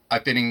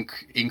I've been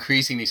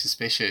increasingly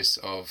suspicious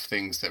of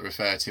things that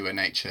refer to a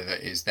nature that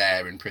is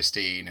there and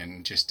pristine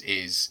and just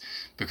is,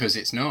 because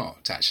it's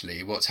not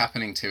actually. What's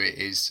happening to it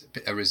is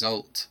a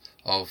result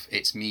of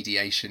its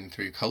mediation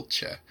through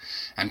culture.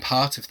 And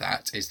part of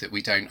that is that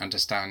we don't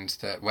understand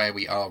that where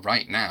we are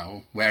right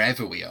now,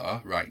 wherever we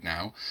are right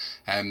now,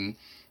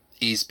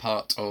 is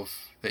part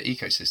of the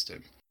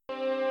ecosystem.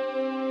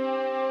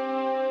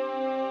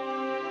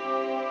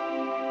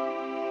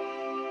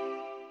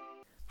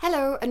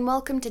 Hello and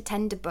welcome to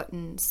Tender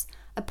Buttons,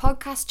 a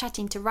podcast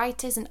chatting to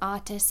writers and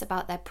artists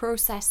about their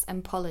process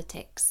and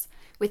politics,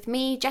 with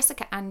me,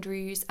 Jessica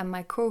Andrews, and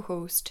my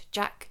co-host,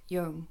 Jack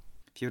Young.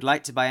 If you would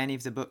like to buy any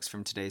of the books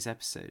from today's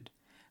episode,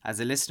 as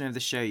a listener of the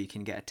show you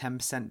can get a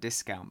 10%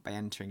 discount by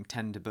entering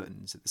Tender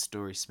Buttons at the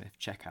Storysmith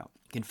checkout.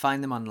 You can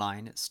find them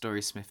online at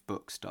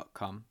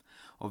storysmithbooks.com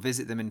or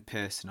visit them in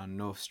person on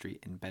North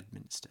Street in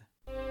Bedminster.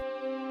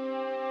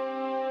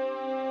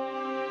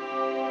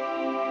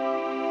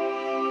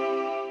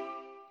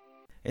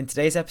 In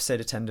today's episode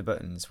of Tender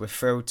Buttons, we're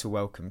thrilled to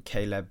welcome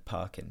Caleb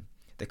Parkin,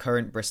 the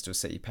current Bristol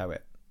City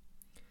poet.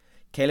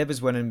 Caleb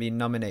has won and been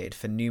nominated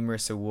for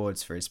numerous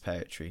awards for his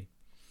poetry,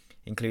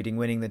 including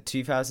winning the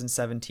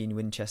 2017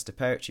 Winchester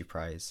Poetry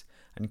Prize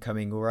and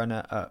coming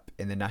runner-up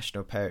in the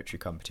National Poetry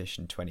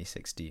Competition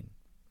 2016.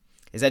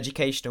 His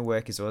educational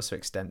work is also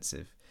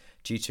extensive,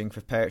 tutoring for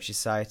Poetry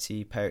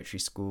Society, Poetry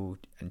School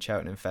and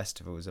Cheltenham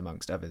Festivals,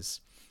 amongst others,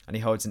 and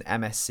he holds an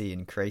MSc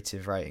in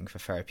creative writing for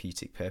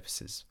therapeutic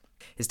purposes.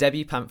 His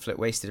debut pamphlet,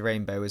 Wasted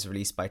Rainbow, was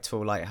released by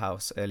Tall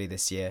Lighthouse early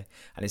this year,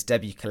 and his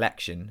debut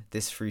collection,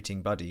 This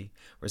Fruiting Body,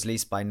 was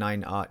released by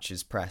Nine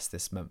Arches Press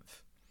this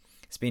month.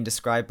 It's been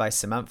described by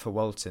Samantha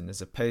Walton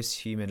as a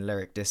post-human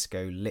lyric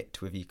disco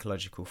lit with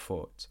ecological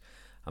thought,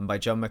 and by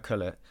John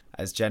McCullough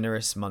as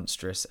generous,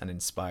 monstrous and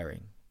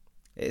inspiring.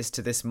 It is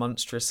to this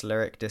monstrous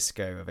lyric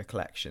disco of a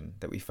collection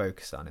that we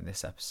focus on in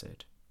this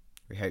episode.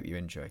 We hope you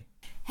enjoy.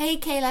 Hey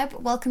Caleb,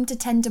 welcome to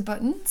Tender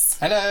Buttons.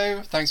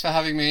 Hello, thanks for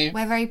having me.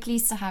 We're very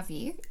pleased to have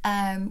you.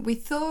 We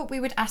thought we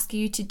would ask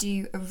you to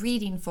do a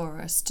reading for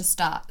us to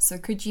start. So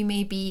could you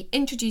maybe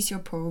introduce your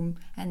poem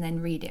and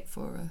then read it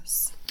for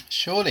us?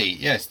 Surely,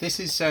 yes. This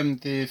is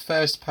the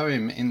first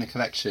poem in the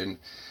collection,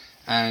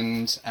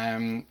 and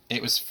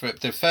it was for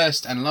the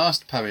first and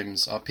last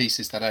poems are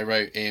pieces that I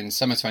wrote in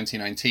summer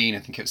 2019. I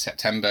think it was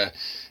September,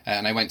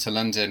 and I went to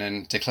London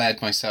and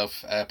declared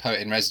myself a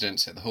poet in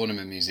residence at the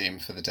Horniman Museum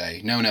for the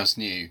day. No one else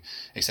knew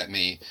except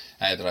me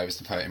that I was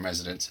the poet in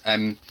residence,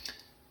 and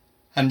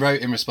wrote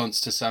in response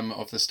to some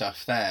of the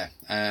stuff there.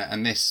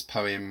 And this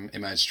poem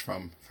emerged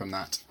from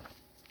that.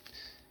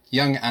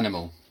 Young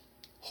Animal,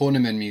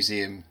 Horniman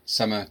Museum,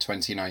 summer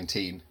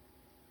 2019.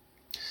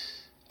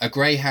 A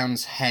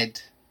greyhound's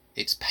head,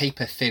 its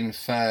paper-thin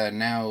fur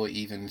now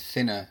even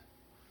thinner,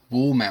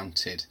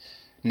 wall-mounted,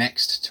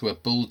 next to a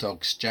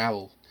bulldog's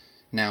jowl,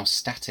 now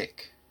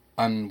static,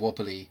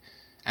 unwobbly,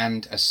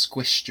 and a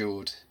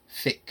squish-jawed,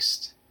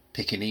 fixed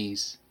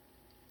Pekingese.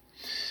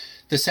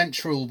 The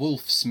central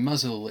wolf's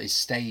muzzle is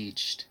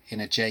staged in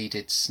a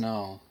jaded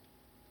snarl.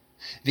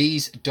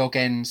 These dog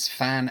ends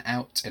fan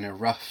out in a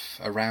ruff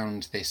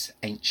around this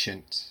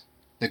ancient,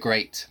 the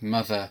great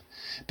mother,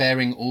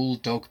 bearing all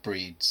dog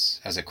breeds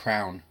as a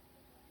crown.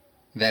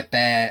 Their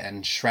bare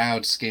and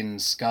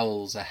shroud-skinned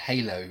skulls a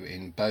halo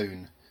in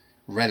bone,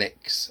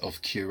 relics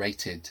of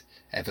curated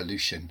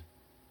evolution.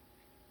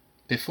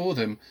 Before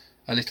them,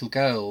 a little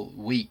girl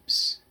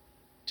weeps,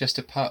 just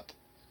a pup.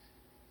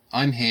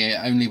 I'm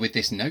here only with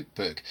this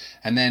notebook,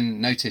 and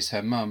then notice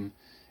her mum,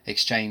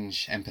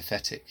 exchange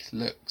empathetic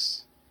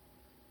looks.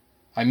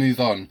 I move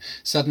on,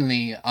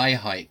 suddenly eye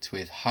height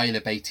with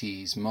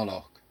Hylobates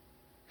Moloch,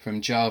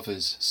 from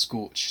Java's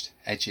scorched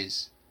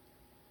edges.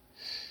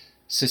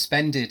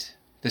 Suspended,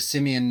 the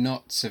simian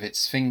knots of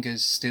its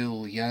fingers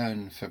still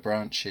yearn for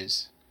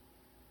branches.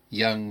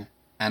 Young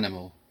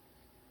animal.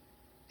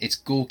 Its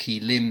gawky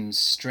limbs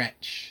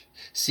stretch,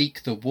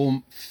 seek the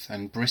warmth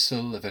and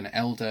bristle of an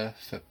elder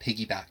for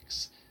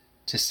piggybacks,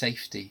 to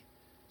safety,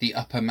 the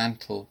upper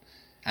mantle,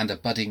 and the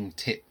budding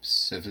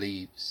tips of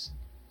leaves.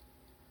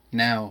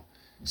 Now,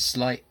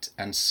 slight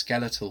and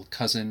skeletal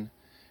cousin,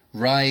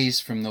 rise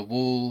from the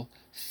wall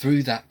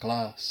through that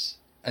glass,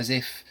 as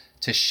if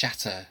to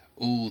shatter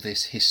all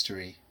this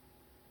history.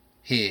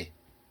 Here,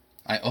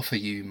 I offer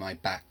you my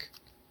back.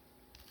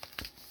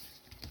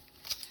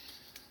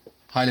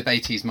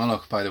 Hylobates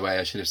Moloch, by the way,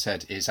 I should have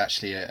said, is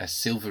actually a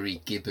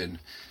silvery gibbon.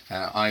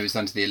 I was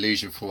under the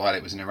illusion for a while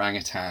it was an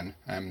orangutan,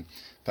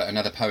 but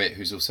another poet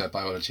who's also a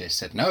biologist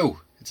said,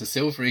 no, it's a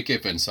silvery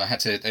gibbon. So I had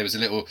to, there was a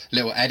little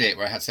edit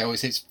where I had to say, oh,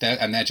 it's there,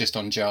 and they're just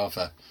on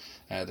Java,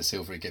 the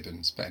silvery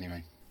gibbons. But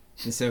anyway.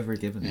 The silvery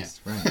gibbons,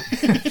 yeah.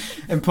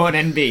 Right.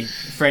 Important NB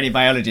for any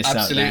biologists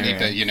Absolutely, out there.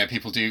 But you know,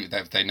 people do,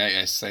 they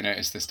notice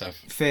this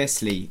stuff.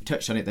 Firstly,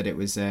 touched on it that it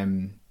was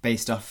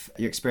based off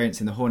your experience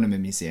in the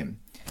Horniman Museum.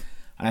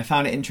 And I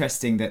found it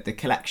interesting that the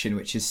collection,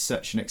 which is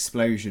such an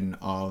explosion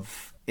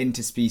of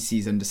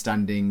interspecies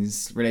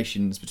understandings,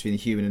 relations between the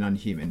human and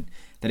unhuman,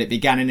 that it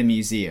began in a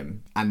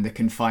museum and the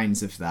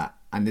confines of that,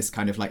 and this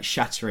kind of like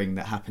shattering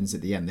that happens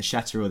at the end, the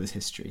shatter of this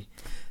history.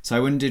 So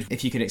I wondered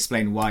if you could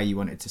explain why you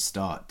wanted to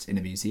start in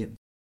a museum.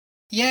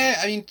 Yeah,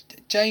 I mean,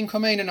 Jane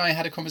Cormain and I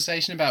had a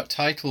conversation about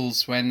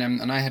titles when,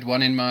 and I had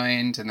one in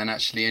mind, and then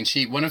actually, and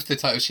one of the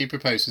titles she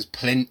proposed was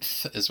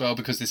Plinth as well,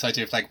 because this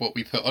idea of like what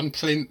we put on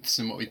plinths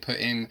and what we put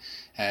in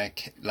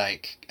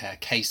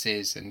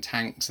cases and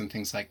tanks and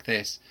things like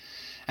this.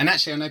 And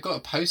actually, and I've got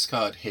a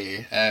postcard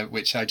here,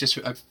 which I've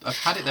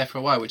had it there for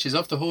a while, which is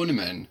of the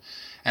Horniman.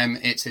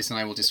 It's this, and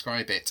I will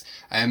describe it.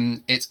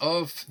 It's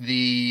of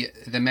the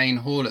main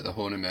hall at the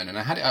Horniman, and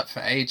I had it up for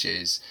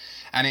ages.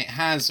 And it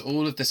has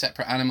all of the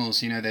separate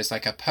animals. You know, there's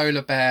like a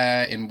polar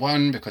bear in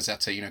one, because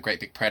that's a great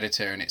big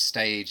predator, and it's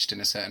staged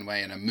in a certain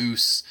way, and a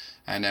moose,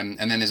 and then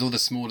there's all the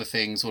smaller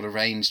things all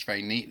arranged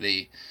very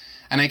neatly.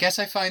 And I guess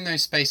I find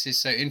those spaces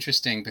so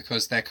interesting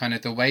because they're kind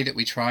of the way that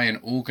we try and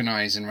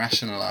organise and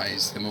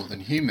rationalise the more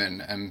than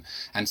human,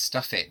 and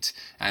stuff it,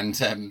 and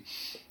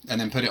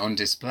then put it on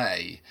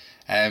display.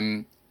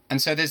 And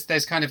so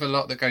there's kind of a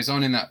lot that goes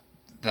on in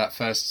that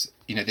first,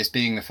 this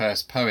being the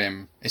first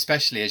poem,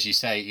 especially as you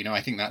say,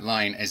 I think that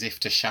line, as if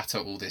to shatter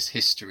all this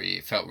history,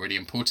 it felt really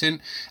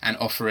important, and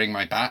offering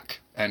my back,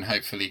 and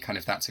hopefully kind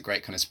of that's a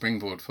great kind of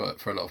springboard for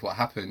a lot of what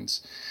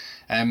happens.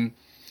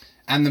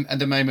 And at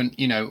the moment,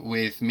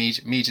 with me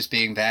just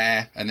being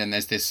there, and then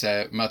there's this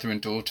mother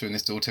and daughter, and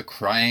this daughter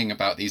crying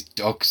about these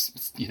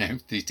dogs,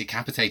 these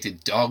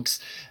decapitated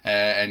dogs,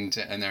 and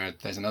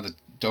there's another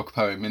dog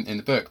poem in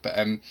the book, but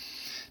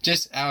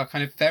just our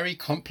kind of very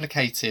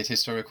complicated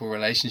historical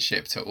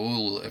relationship to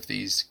all of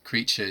these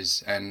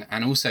creatures, and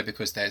also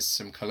because there's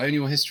some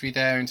colonial history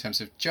there in terms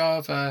of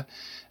Java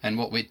and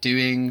what we're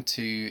doing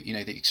to,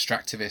 the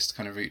extractivist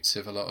kind of roots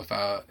of a lot of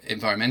our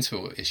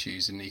environmental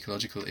issues and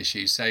ecological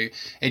issues. So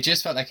it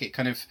just felt like it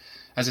kind of,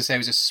 as I say,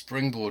 was a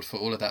springboard for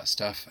all of that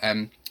stuff.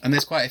 And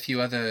there's quite a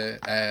few other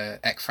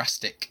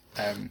ekphrastic,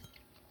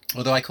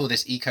 although I call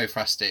this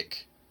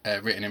ecophrastic,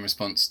 written in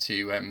response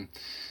to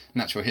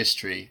natural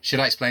history. Should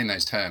I explain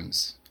those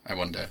terms, I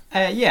wonder?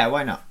 Yeah,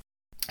 why not?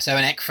 So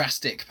an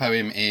ekphrastic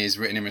poem is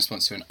written in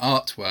response to an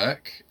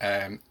artwork,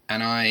 and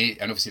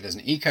obviously there's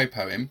an eco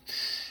poem,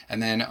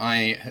 and then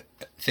I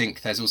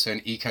think there's also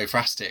an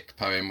ecophrastic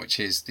poem, which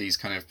is these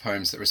kind of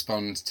poems that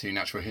respond to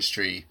natural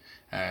history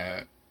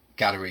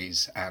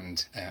galleries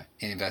and,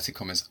 in inverted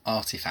commas,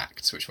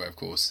 artifacts, which were, of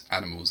course,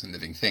 animals and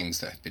living things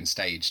that have been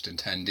staged and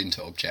turned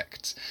into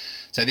objects.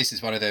 So this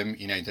is one of them,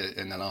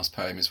 and the last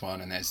poem is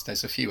one, and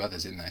there's a few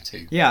others in there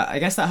too. Yeah, I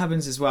guess that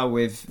happens as well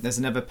there's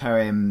another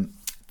poem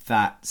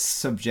that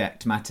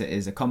subject matter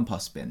is a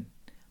compost bin.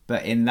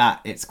 But in that,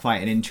 it's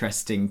quite an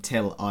interesting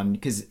tilt on,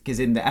 because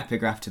in the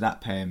epigraph to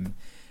that poem,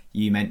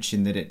 you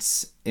mentioned that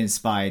it's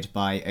inspired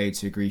by Ode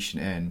to a Grecian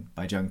Urn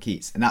by John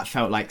Keats. And that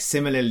felt like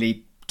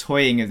similarly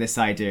toying of this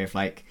idea of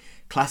like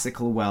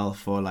classical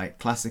wealth or like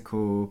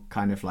classical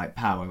kind of like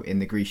power in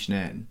the Grecian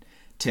urn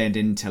turned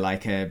into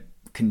like a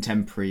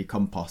contemporary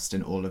compost,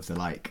 and all of the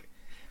like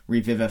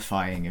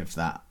revivifying of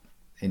that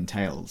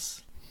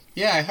entails.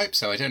 Yeah, I hope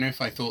so. I don't know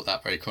if I thought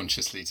that very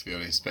consciously, to be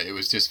honest, but it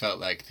was just felt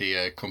like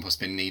the compost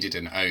bin needed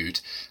an ode,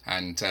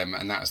 and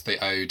that was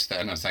the ode that,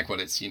 and I was like, well,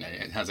 it's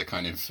it has a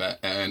kind of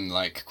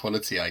urn-like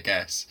quality, I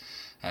guess,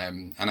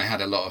 and I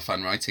had a lot of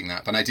fun writing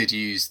that. But I did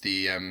use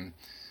the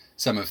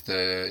some of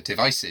the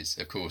devices,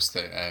 of course,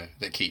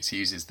 that Keats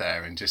uses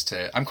there, and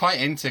I'm quite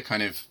into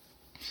kind of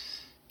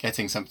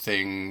getting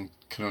something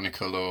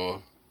canonical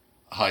or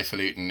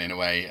highfalutin in a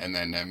way, and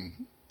then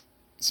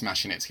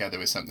smashing it together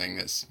with something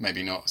that's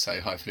maybe not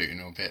so highfalutin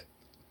or a bit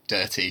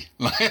dirty,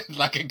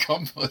 like a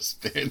compost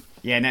bin.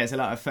 Yeah, no, it's a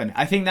lot of fun.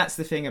 I think that's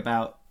the thing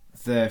about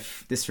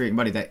this Fruiting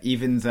Body, that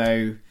even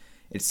though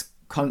it's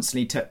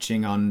constantly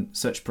touching on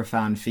such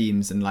profound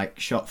themes and like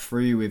shot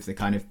through with the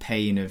kind of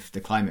pain of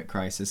the climate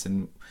crisis,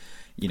 and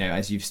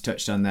as you've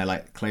touched on there,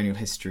 like colonial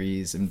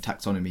histories and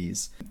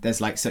taxonomies,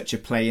 there's like such a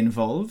play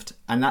involved,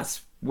 and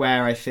that's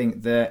where I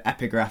think the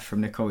epigraph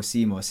from Nicole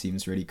Seymour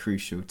seems really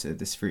crucial to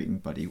this Fruiting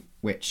Body,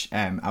 which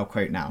I'll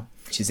quote now,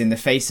 which is: "In the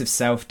face of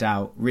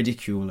self-doubt,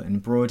 ridicule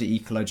and broader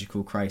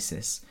ecological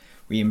crisis,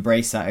 we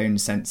embrace our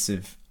sense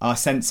of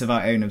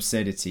our own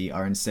absurdity,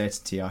 our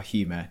uncertainty, our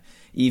humour,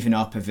 even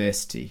our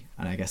perversity."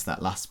 And I guess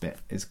that last bit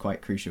is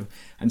quite crucial.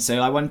 And so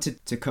I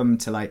wanted to come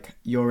to like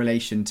your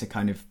relation to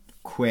kind of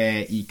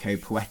queer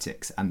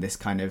eco-poetics and this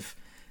kind of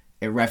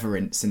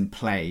irreverence and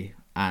play,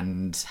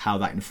 and how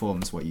that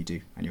informs what you do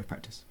and your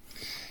practice.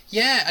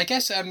 Yeah, I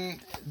guess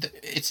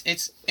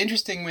it's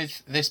interesting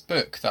with this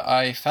book that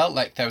I felt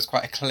like there was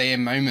quite a clear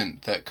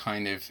moment that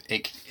kind of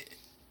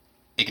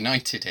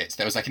ignited it.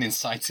 There was like an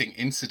inciting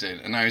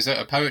incident, and I was at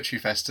a poetry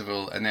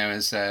festival, and there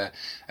was a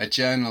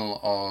journal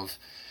of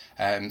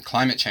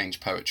climate change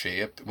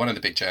poetry. One of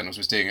the big journals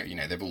was doing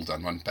it. They've all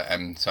done one, but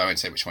so I won't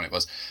say which one it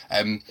was.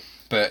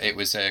 But it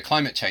was a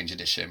climate change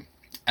edition.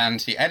 And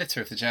the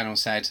editor of the journal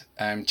said,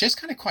 just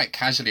kind of quite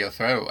casually or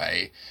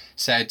throwaway,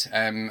 said,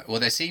 well,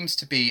 there seems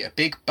to be a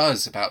big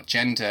buzz about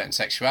gender and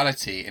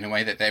sexuality in a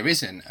way that there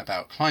isn't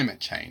about climate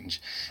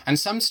change. And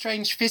some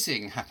strange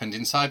fizzing happened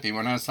inside me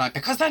when I was like,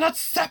 because they're not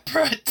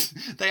separate.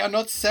 They are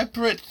not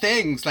separate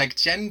things. Like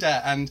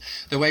gender and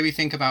the way we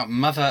think about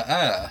Mother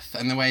Earth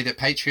and the way that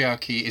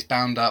patriarchy is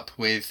bound up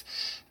with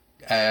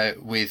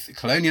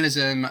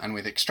colonialism and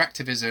with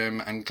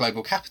extractivism and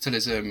global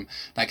capitalism,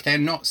 like they're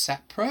not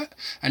separate.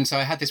 And so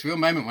I had this real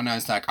moment when I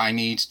was like, I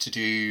need to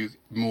do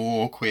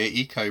more queer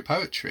eco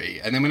poetry.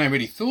 And then when I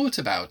really thought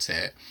about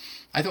it,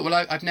 I thought,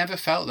 well, I've never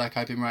felt like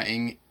I've been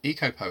writing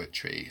eco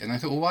poetry. And I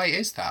thought, well, why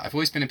is that? I've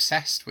always been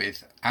obsessed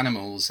with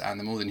animals and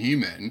the more than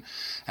human,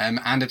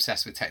 and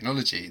obsessed with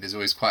technology. There's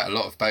always quite a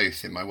lot of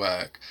both in my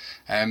work.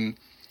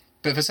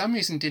 But for some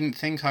reason didn't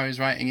think I was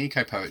writing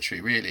eco-poetry,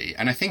 really.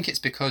 And I think it's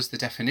because the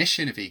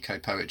definition of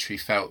eco-poetry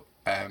felt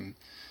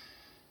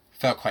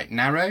quite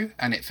narrow,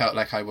 and it felt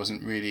like I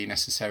wasn't really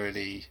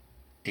necessarily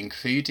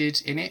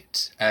included in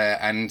it.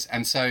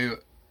 And so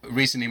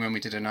recently when we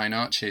did a Nine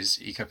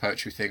Arches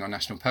eco-poetry thing on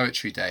National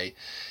Poetry Day,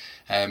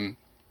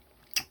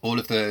 all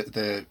of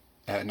the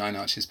Nine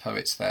Arches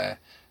poets there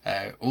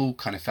all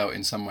kind of felt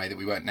in some way that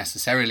we weren't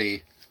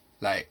necessarily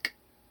like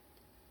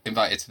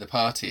invited to the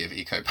party of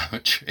eco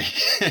poetry,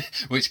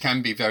 which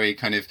can be very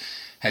kind of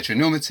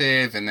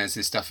heteronormative, and there's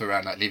this stuff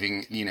around like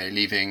leaving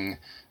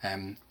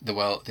the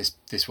world,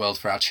 this world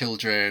for our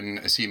children,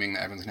 assuming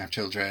that everyone's gonna have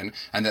children,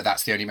 and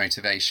that's the only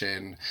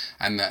motivation,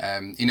 and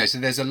that so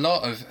there's a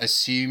lot of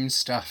assumed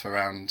stuff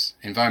around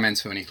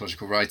environmental and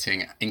ecological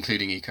writing,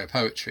 including eco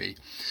poetry.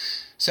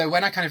 So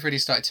when I kind of really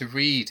started to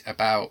read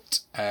about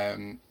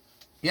the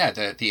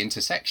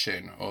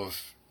intersection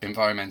of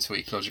environmental,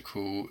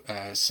 ecological,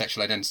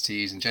 sexual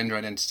identities and gender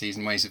identities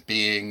and ways of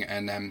being,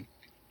 and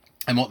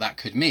what that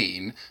could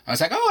mean, I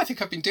was like, oh, I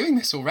think I've been doing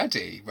this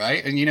already,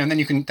 right? And and then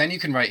you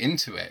can write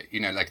into it,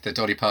 like the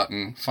Dolly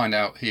Parton "Find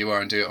out who you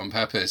are and do it on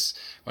purpose,"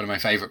 one of my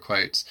favourite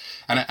quotes.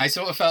 And I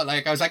sort of felt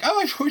like I was like, oh,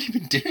 I've already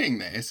been doing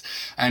this,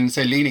 and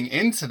so leaning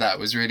into that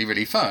was really,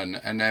 really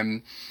fun. And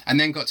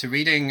then got to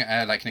reading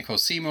like Nicole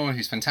Seymour,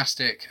 who's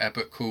fantastic, a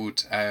book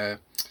called Bad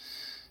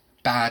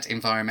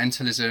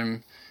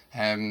Environmentalism,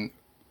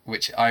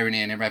 which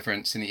irony and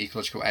irreverence in the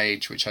ecological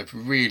age, which I've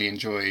really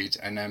enjoyed,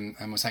 and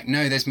was like,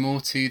 no, there's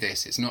more to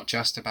this. It's not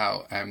just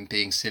about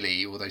being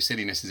silly, although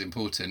silliness is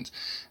important.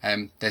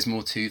 There's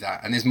more to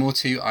that, and there's more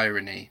to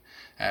irony,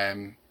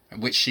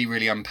 which she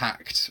really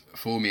unpacked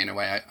for me in a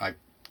way I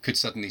could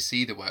suddenly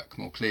see the work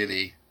more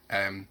clearly.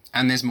 And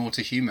there's more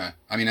to humour.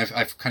 I mean,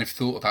 I've kind of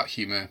thought about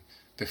humour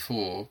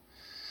before.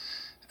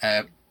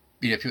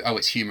 People,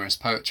 it's humorous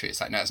poetry. It's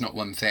like, no, it's not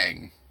one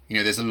thing.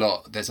 There's a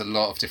lot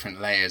of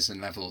different layers and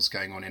levels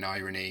going on in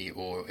irony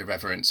or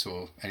irreverence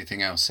or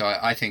anything else. So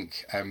I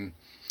think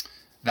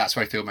that's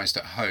where I feel most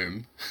at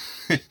home.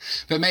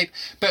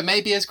 but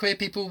maybe as queer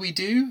people we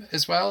do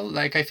as well.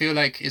 Like I feel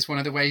like it's one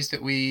of the ways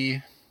that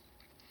we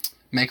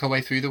make our way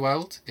through the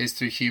world is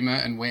through humour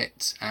and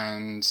wit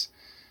and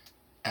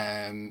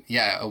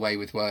a way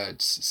with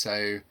words.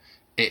 So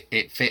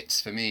it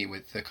fits for me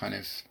with the kind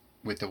of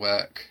with the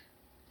work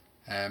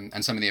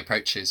and some of the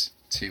approaches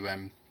to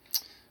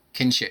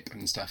kinship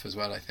and stuff as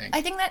well. I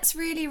think that's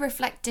really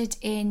reflected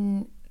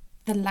in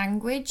the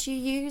language you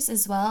use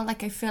as well.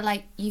 Like I feel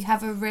like you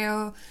have a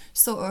real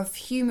sort of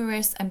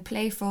humorous and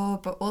playful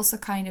but also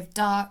kind of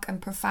dark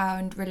and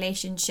profound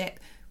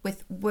relationship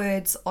with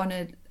words on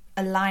a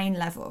line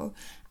level,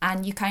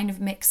 and you kind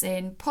of mix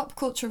in pop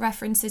culture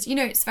references.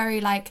 It's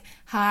very like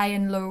high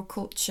and low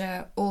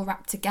culture all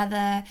wrapped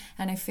together,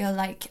 and I feel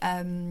like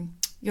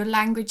your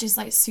language is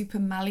like super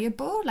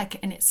malleable,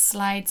 and it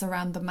slides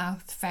around the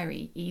mouth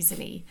very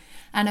easily.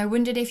 And I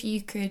wondered if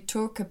you could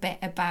talk a bit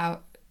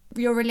about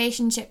your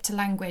relationship to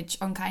language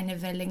on kind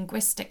of a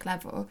linguistic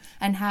level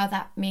and how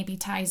that maybe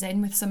ties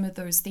in with some of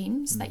those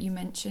themes that you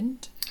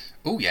mentioned.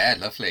 Oh yeah,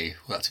 lovely.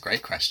 Well, that's a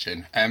great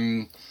question.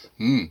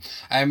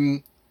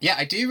 Yeah,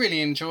 I do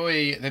really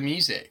enjoy the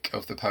music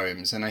of the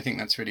poems, and I think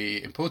that's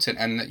really important,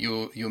 and that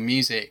your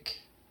music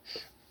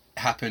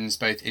happens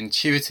both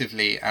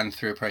intuitively and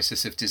through a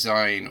process of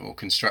design or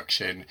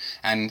construction,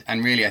 and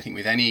really I think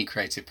with any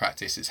creative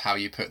practice it's how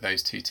you put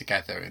those two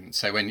together. And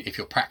so if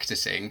you're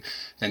practicing,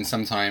 then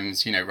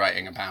sometimes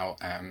writing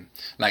about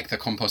like the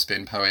compost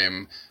bin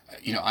poem,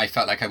 I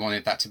felt like I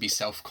wanted that to be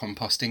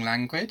self-composting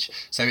language,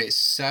 so it's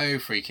so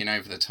freaking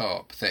over the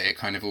top that it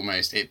kind of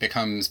almost it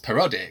becomes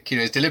parodic.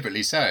 It's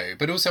deliberately so,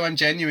 but also I'm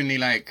genuinely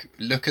like,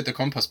 look at the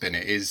compost bin,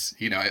 it is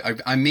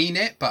I mean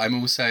it, but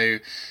I'm also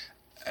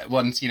I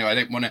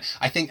don't want to.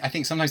 I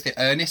think sometimes the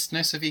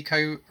earnestness of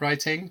eco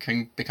writing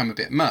can become a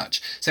bit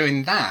much. So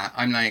in that,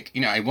 I'm like,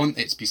 I want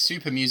it to be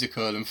super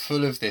musical and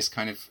full of this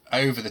kind of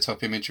over the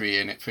top imagery,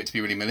 and for it to be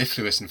really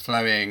mellifluous and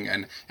flowing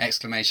and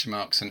exclamation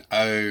marks and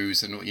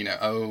O's and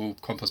oh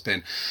compost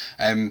bin,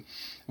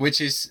 which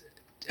is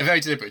a very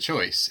deliberate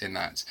choice in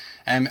that.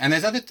 And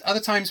there's other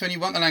times when you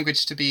want the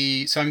language to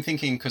be. So I'm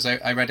thinking, because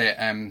I read it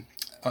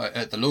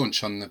at the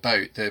launch on the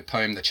boat, the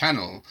poem "The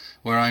Channel,"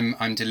 where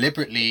I'm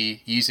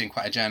deliberately using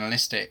quite a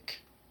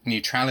journalistic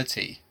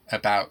neutrality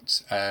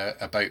about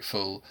a boat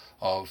full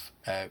of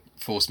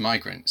forced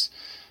migrants.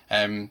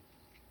 And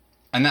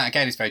that,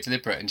 again, is very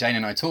deliberate. And Jane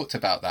and I talked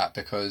about that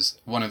because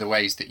one of the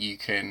ways that you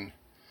can,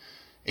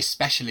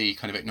 especially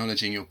kind of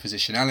acknowledging your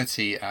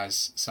positionality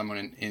as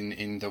someone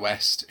in the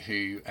West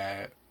who,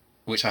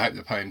 which I hope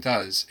the poem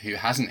does, who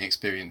hasn't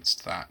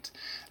experienced that,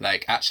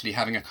 like actually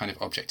having a kind of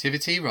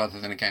objectivity rather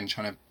than, again,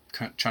 trying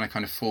to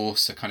kind of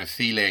force a kind of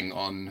feeling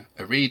on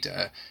a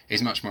reader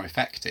is much more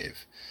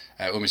effective.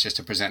 Almost just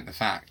to present the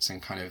facts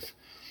and kind of,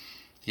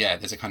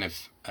 there's a kind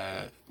of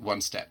one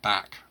step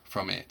back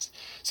from it.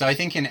 So I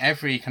think in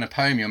every kind of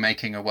poem you're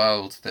making a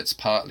world that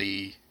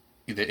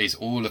is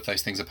all of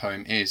those things a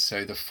poem is.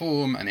 So the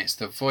form, and it's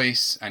the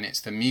voice, and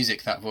it's the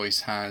music that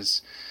voice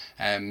has,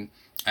 and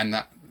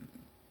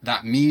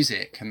that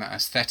music and that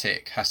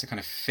aesthetic has to kind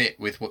of fit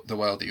with what the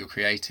world that you're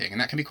creating, and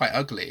that can be quite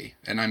ugly,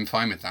 and I'm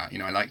fine with that.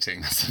 I like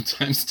doing that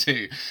sometimes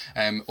too.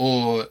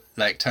 Or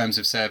like Terms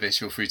of Service,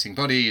 Your Fruiting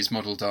Body is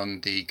modelled on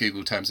the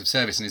Google Terms of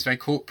Service, and it's very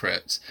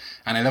corporate,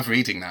 and I love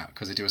reading that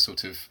because I do a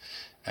sort of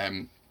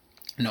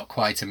not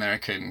quite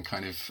American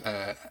kind of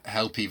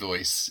helpy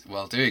voice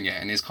while doing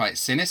it, and is quite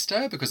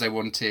sinister because I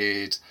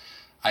wanted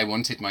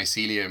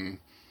mycelium.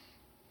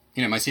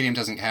 Mycelium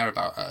doesn't care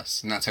about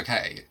us, and that's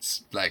okay.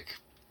 It's like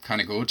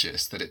kind of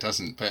gorgeous that it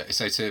doesn't,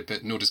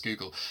 but nor does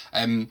Google.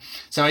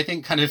 So I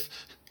think kind of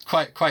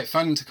quite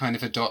fun to kind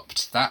of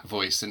adopt that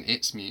voice and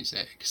its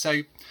music.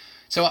 So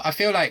I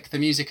feel like the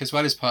music as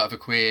well is part of a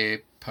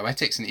queer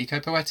poetics and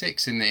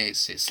eco-poetics, in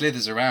that it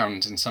slithers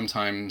around, and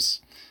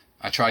sometimes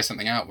I try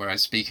something out where I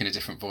speak in a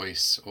different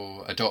voice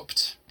or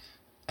adopt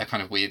a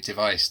kind of weird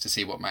device to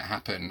see what might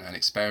happen and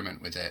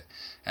experiment with it.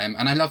 And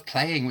I love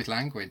playing with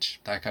language,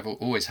 like I've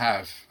always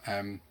have,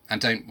 and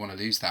don't want to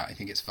lose that. I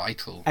think it's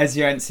vital. As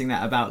you're answering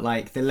that about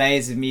like the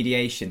layers of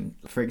mediation,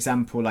 for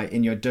example, like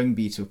in your Dung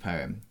Beetle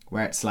poem,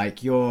 where it's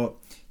like you're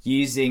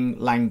using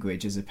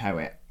language as a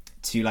poet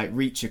to like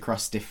reach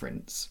across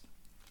difference.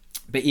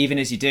 But even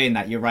as you're doing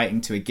that, you're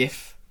writing to a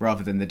GIF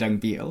rather than the dung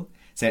beetle.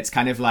 So it's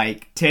kind of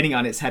like turning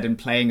on its head and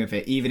playing with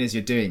it even as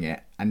you're doing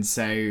it. And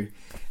so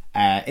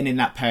and in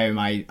that poem,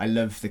 I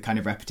love the kind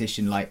of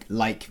repetition,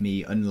 like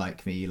me,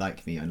 unlike me,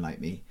 like me,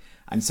 unlike me.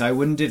 And so I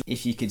wondered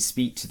if you could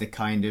speak to the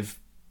kind of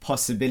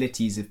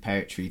possibilities of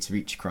poetry to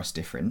reach across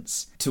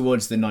difference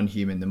towards the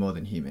non-human, the more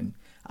than human,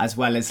 as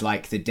well as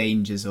like the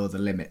dangers or the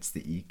limits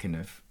that you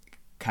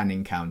can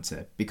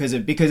encounter because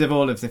of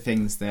all of the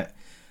things that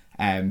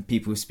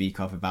people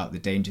speak of about the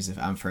dangers of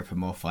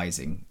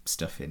anthropomorphizing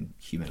stuff in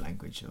human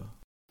language.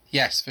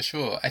 Yes, for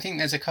sure. I think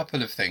there's a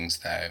couple of things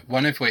there.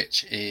 One of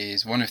which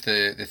is one of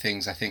the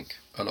things I think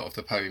a lot of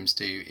the poems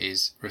do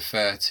is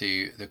refer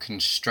to the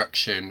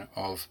construction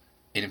of,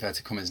 in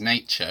inverted commas,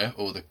 nature,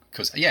 or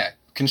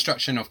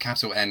construction of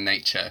capital N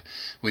nature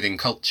within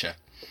culture.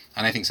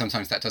 And I think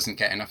sometimes that doesn't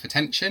get enough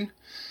attention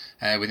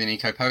within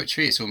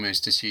eco-poetry. It's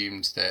almost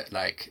assumed that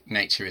like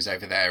nature is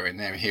over there and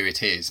here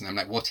it is. And I'm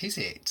like, what is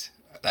it?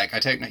 Like, I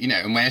don't know,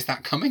 and where's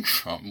that coming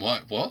from?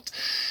 What?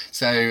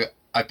 So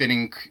I've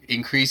been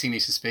increasingly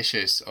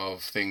suspicious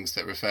of things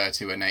that refer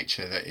to a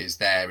nature that is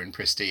there and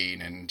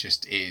pristine and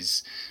just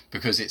is,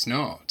 because it's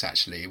not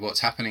actually. What's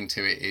happening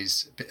to it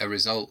is a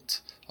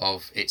result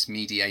of its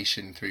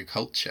mediation through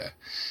culture.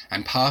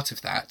 And part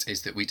of that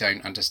is that we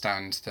don't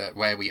understand that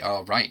where we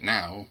are right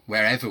now,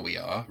 wherever we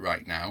are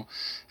right now,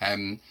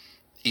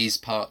 is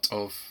part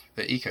of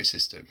the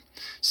ecosystem.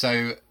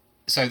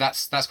 So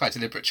that's quite a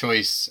deliberate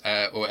choice,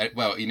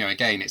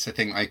 again, it's a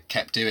thing I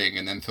kept doing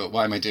and then thought,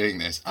 why am I doing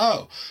this?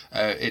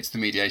 It's the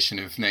mediation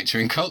of nature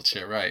and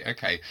culture, right?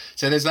 Okay,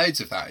 so there's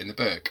loads of that in the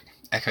book.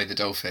 Echo the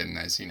Dolphin,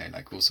 there's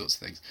like all sorts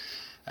of things,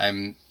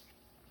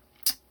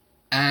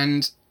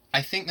 and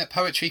I think that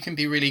poetry can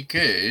be really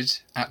good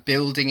at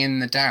building in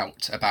the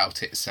doubt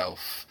about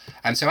itself.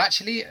 And so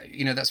actually,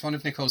 that's one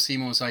of Nicole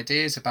Seymour's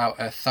ideas about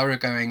a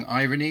thoroughgoing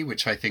irony,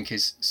 which I think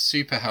is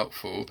super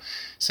helpful.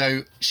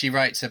 So she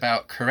writes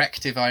about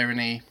corrective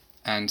irony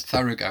and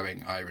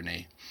thoroughgoing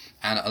irony.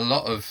 And a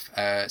lot of,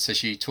 so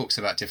she talks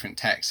about different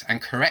texts,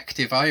 and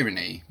corrective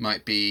irony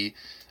might be,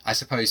 I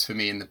suppose for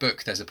me in the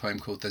book, there's a poem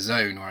called The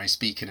Zone where I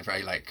speak in a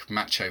very like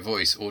macho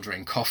voice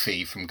ordering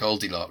coffee from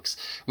Goldilocks,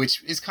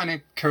 which is kind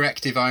of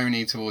corrective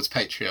irony towards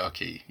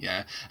patriarchy.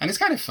 Yeah. And it's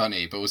kind of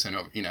funny, but also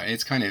not,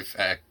 it's kind of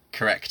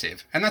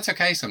corrective. And that's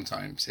okay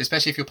sometimes,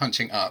 especially if you're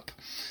punching up,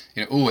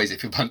 always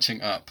if you're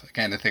punching up.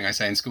 Again, the thing I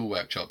say in school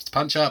workshops,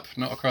 punch up,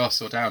 not across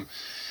or down.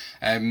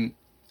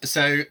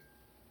 So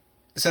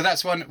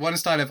that's one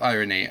style of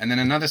irony. And then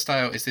another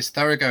style is this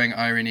thoroughgoing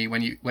irony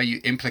where you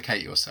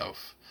implicate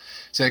yourself.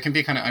 So it can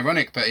be kind of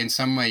ironic, but in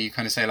some way you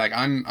kind of say like,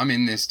 I'm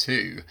in this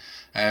too.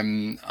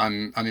 I'm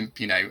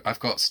in, I've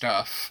got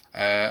stuff.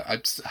 I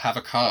have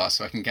a car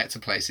so I can get to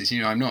places.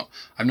 I'm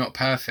not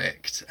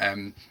perfect.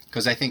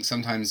 Because I think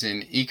sometimes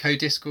in eco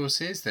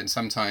discourses, then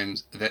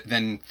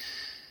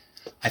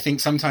I think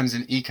sometimes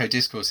in eco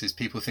discourses,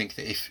 people think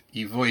that if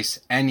you voice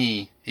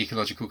any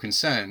ecological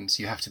concerns,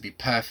 you have to be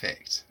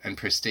perfect and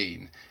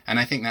pristine. And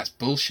I think that's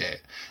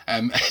bullshit.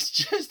 It's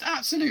just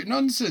absolute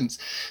nonsense.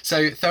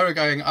 So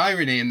thoroughgoing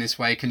irony in this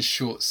way can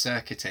short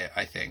circuit it,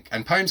 I think.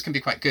 And poems can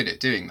be quite good at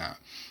doing that.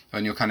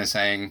 When you're kind of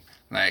saying,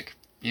 like,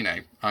 you know,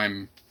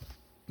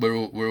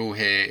 we're all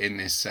here in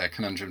this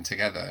conundrum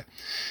together.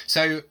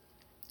 So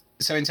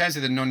in terms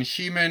of the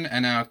non-human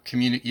and our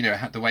community, you know,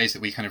 the ways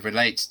that we kind of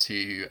relate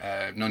to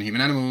non-human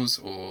animals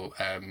or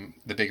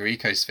the bigger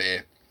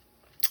ecosphere,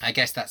 I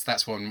guess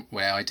that's one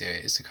way I do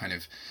it, is to kind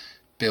of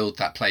build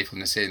that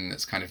playfulness in.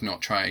 That's kind of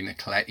not trying to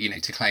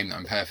to claim that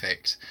I'm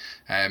perfect.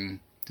 I'm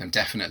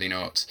definitely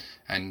not,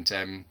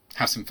 and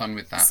have some fun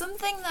with that.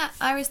 Something that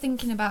I was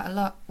thinking about a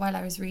lot while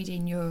I was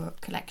reading your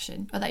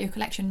collection, or that your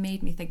collection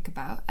made me think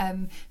about,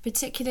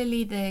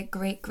 particularly the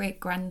Great Great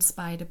Grand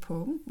Spider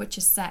poem, which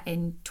is set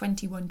in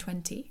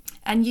 2120.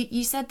 And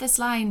you said this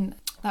line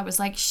that was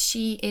like,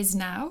 "She is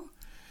now,"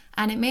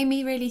 and it made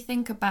me really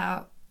think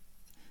about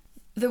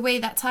the way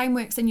that time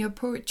works in your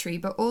poetry,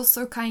 but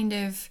also kind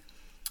of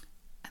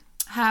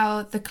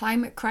how the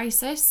climate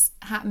crisis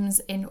happens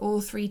in all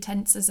three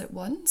tenses at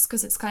once,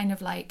 because it's kind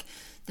of like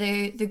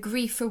the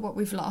grief for what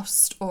we've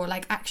lost, or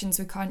like actions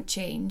we can't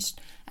change,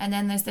 and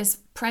then there's this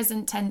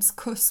present tense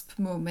cusp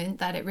moment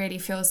that it really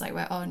feels like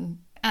we're on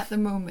at the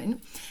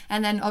moment,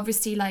 and then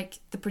obviously like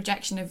the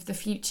projection of the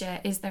future.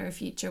 Is there a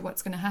future?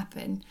 What's going to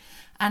happen?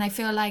 And I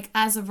feel like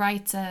as a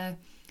writer,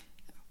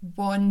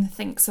 one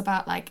thinks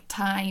about like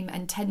time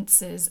and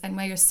tenses and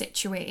where you're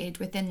situated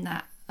within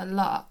that a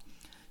lot.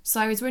 So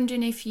I was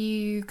wondering if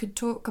you could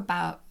talk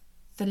about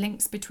the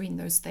links between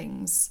those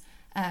things,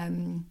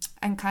 and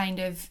kind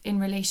of in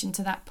relation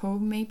to that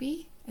poem,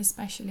 maybe,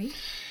 especially.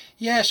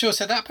 Yeah, sure.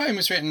 So that poem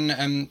was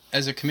written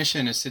as a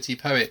commission as City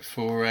Poet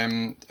for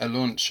a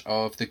launch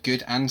of The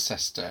Good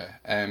Ancestor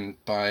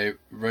by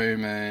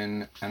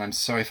Roman, and I'm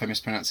sorry if I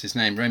mispronounce his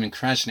name, Roman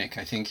Krajnik,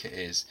 I think it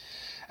is.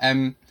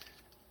 And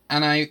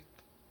I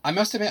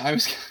must admit,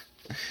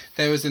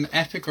 there was an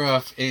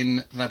epigraph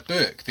in the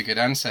book, The Good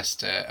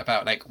Ancestor,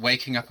 about like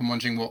waking up and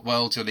wondering what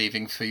world you're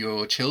leaving for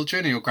your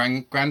children or your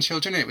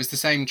grandchildren. It was the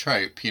same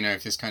trope, you know,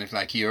 of this kind of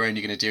like, you're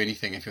only going to do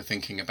anything if you're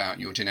thinking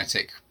about your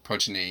genetic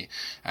progeny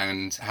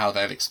and how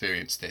they'll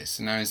experience this.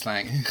 And I was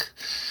like,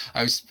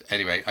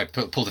 anyway, I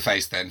pulled a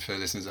face then for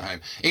listeners at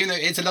home. Even though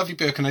it's a lovely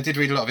book and I did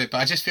read a lot of it, but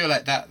I just feel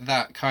like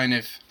that kind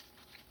of,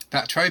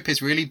 that trope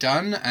is really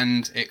done,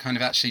 and it kind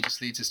of actually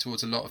just leads us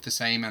towards a lot of the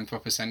same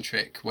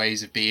anthropocentric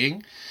ways of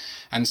being.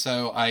 And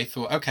so I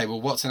thought, okay,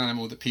 well, what's an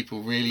animal that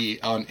people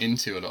really aren't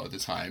into a lot of the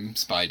time?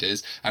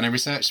 Spiders. And I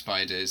researched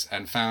spiders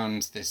and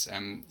found this,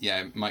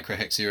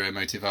 Microhexura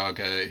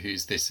motivaga,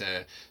 who's this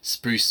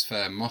spruce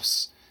fir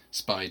moss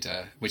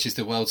spider, which is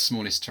the world's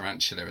smallest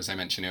tarantula, as I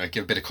mentioned. I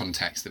give a bit of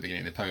context at the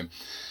beginning of the poem.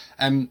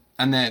 And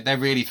they're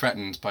really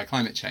threatened by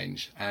climate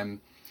change.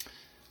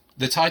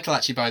 The title,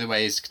 actually, by the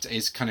way, is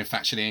kind of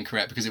factually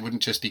incorrect, because it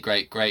wouldn't just be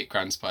Great Great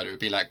Grand Spider. It would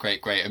be like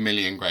Great Great a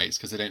million greats,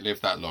 because they don't live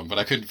that long. But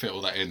I couldn't fit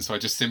all that in, so I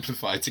just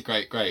simplified to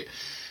Great Great.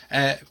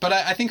 But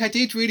I think I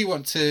did really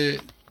want to...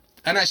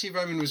 And actually,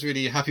 Roman was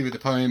really happy with the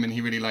poem, and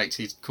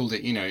he called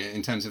it, you know,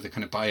 in terms of the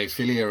kind of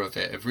biophilia of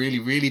it, of really,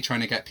 really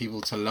trying to get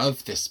people to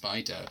love this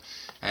spider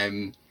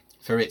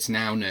for its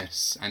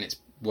nowness and its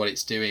what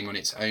it's doing on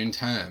its own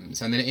terms,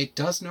 and that it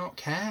does not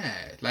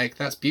care. Like,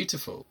 that's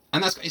beautiful.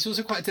 And it's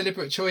also quite a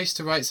deliberate choice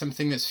to write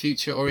something that's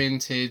future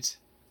oriented,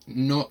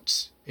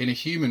 not in a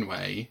human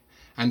way,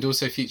 and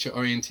also future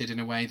oriented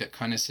in a way that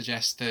kind of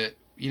suggests that,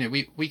 you know,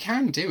 we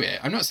can do it.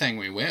 I'm not saying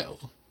we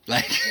will,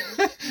 like,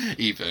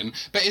 even,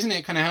 but isn't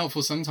it kind of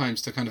helpful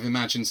sometimes to kind of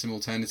imagine some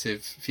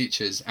alternative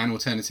futures and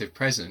alternative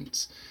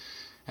presents?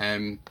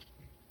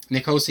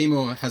 Nicole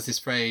Seymour has this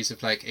phrase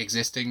of like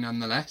existing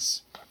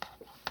nonetheless.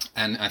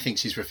 And I think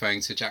she's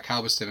referring to Jack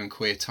Halberstam and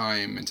queer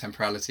time and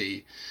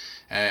temporality.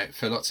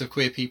 For lots of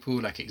queer people,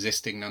 like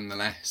existing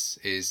nonetheless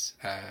is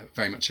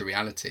very much a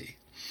reality.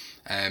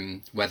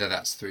 Whether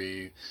that's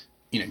through,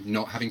 you know,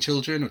 not having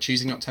children or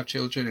choosing not to have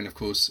children. And of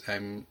course,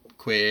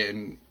 queer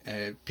and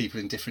people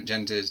in different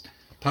genders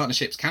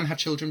partnerships can have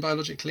children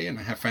biologically. And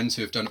I have friends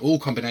who have done all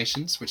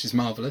combinations, which is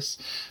marvellous.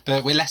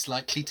 But we're less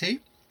likely to.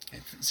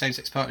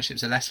 Same-sex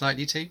partnerships are less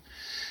likely to.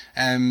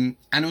 And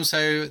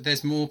also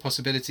there's more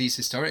possibilities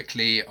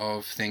historically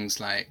of things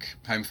like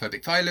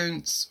homophobic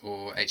violence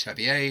or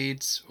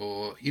HIV/AIDS,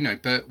 or, you know,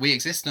 but we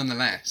exist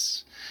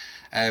nonetheless.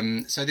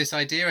 So this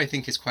idea, I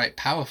think, is quite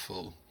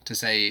powerful, to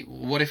say,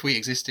 what if we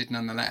existed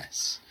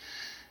nonetheless?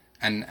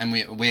 And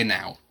we're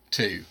now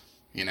too,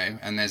 you know.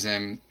 And there's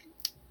a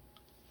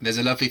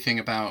lovely thing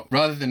about,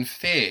 rather than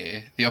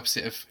fear, the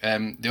opposite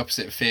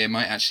of fear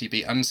might actually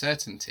be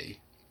uncertainty,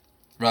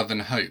 rather than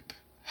hope.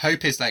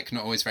 Hope is like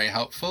not always very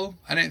helpful,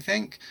 I don't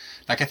think.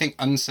 Like, I think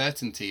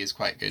uncertainty is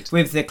quite good.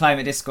 With the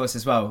climate discourse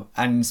as well.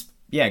 And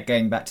yeah,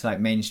 going back to like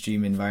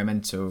mainstream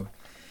environmental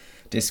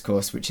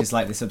discourse, which is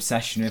like this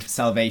obsession with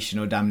salvation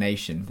or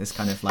damnation, this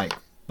kind of like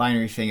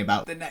binary thing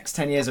about the next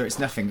 10 years or it's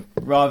nothing,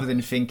 rather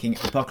than thinking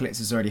apocalypse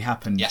has already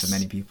happened for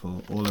many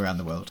people all around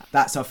the world.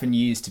 That's often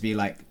used to be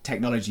like,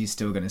 technology is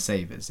still going to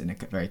save us, in a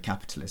very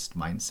capitalist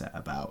mindset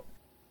about...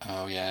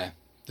 Oh, yeah.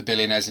 The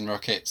billionaires in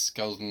rockets,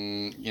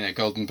 golden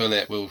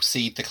bullet, will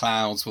seed the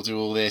clouds, will do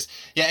all this.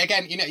 Yeah,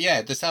 again,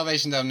 the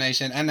Salvation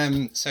Damnation.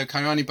 And so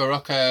Kairani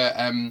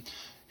Baraka,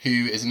 who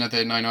is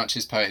another Nine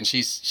Arches poet, and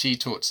she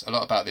talked a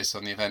lot about this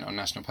on the event on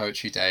National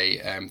Poetry Day,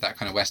 that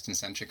kind of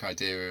Western-centric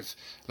idea of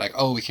like,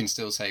 oh, we can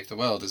still save the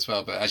world as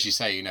well. But as you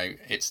say,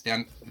 it's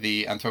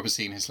the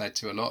Anthropocene has led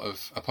to a lot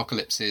of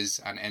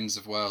apocalypses and ends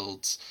of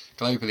worlds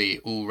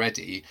globally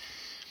already.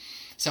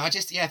 So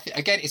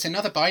again, it's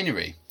another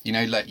binary,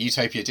 like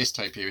utopia,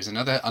 dystopia is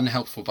another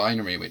unhelpful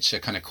binary, which a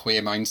kind of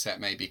queer mindset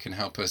maybe can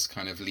help us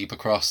kind of leap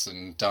across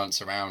and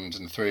dance around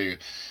and through.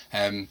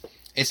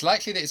 It's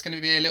likely that it's going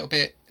to be a little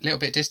bit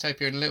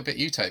dystopia and a little bit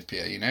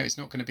utopia. It's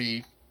not going to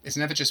be. It's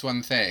never just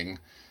one thing.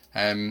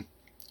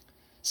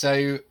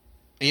 So,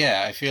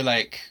 yeah, I feel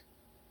like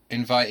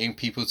inviting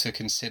people to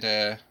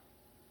consider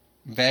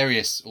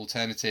various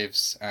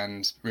alternatives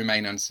and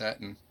remain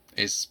uncertain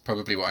is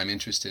probably what I'm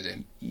interested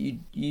in. You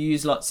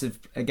use lots of,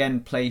 again,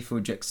 playful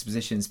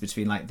juxtapositions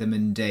between like the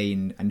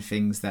mundane and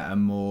things that are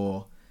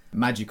more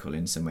magical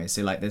in some way.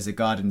 So like there's a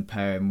garden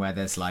poem where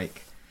there's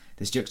like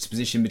this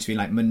juxtaposition between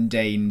like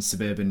mundane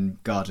suburban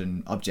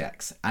garden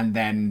objects, and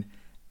then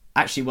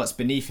actually what's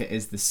beneath it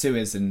is the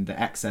sewers and the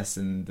excess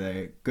and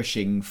the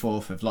gushing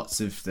forth of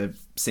lots of the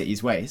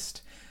city's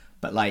waste.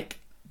 But like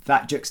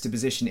that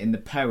juxtaposition in the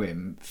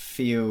poem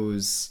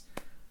feels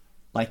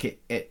like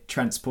it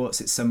transports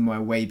it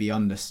somewhere way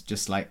beyond us,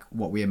 just like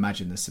what we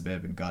imagine the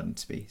suburban garden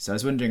to be. So I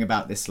was wondering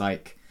about this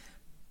like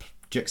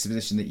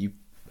juxtaposition that you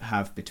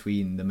have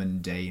between the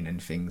mundane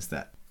and things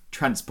that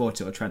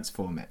transport it or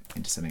transform it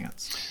into something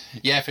else.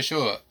 Yeah, for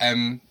sure.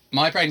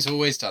 My brain's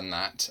always done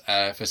that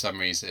for some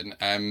reason.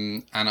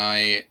 And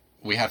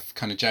we have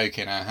kind of joke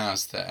in our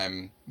house that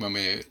when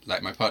we're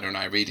like my partner and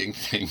I reading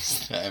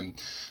things,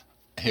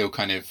 he'll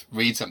kind of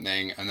read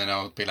something and then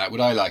I'll be like,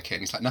 would I like it?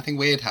 And he's like, nothing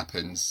weird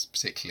happens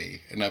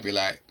particularly. And I'll be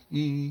like,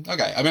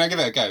 okay. I mean, I give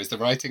it a go. Is the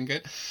writing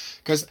good?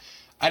 Because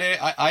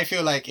I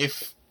feel like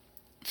if,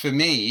 for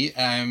me,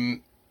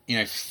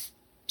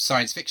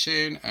 science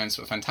fiction and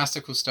sort of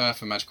fantastical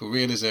stuff and magical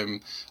realism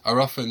are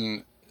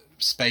often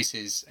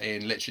spaces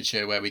in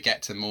literature where we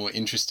get to more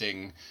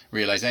interesting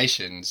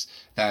realizations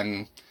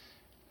than,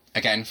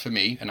 again, for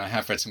me, and I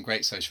have read some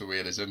great social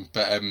realism,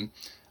 but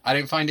I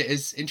don't find it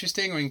as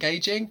interesting or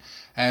engaging.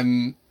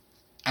 And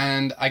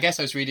I guess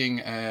I was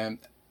reading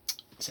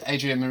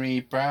Adrienne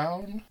Marie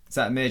Brown. Is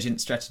that Emergent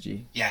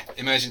Strategy? Yeah,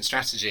 Emergent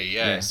Strategy,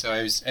 yeah. So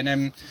I was,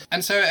 and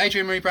so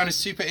Adrienne Marie Brown is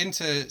super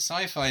into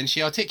sci-fi, and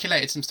she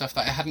articulated some stuff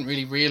that I hadn't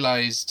really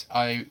realised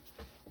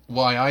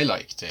why I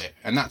liked it,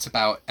 and that's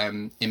about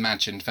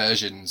imagined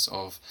versions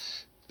of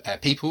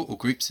people or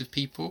groups of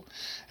people,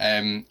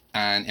 and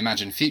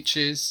imagined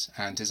futures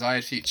and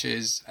desired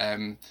futures,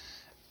 and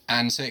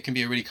so it can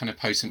be a really kind of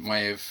potent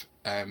way of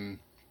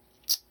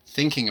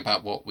thinking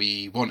about what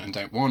we want and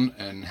don't want,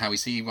 and how we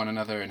see one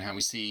another, and how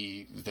we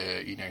see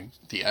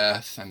the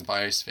earth and the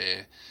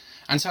biosphere.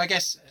 And so I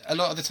guess a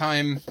lot of the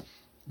time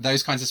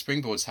those kinds of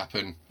springboards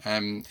happen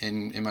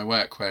in my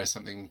work, where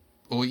something,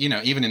 or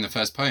even in the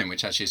first poem,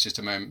 which actually is just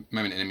a moment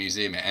in a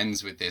museum, it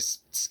ends with this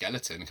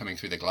skeleton coming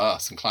through the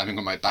glass and climbing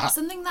on my back.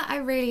 Something that I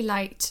really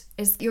liked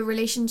is your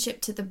relationship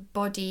to the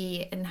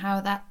body and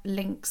how that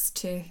links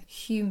to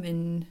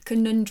human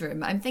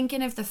conundrum. I'm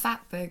thinking of the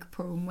Fatberg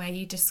poem where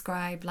you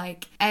describe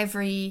like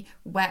every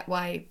wet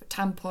wipe,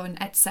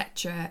 tampon,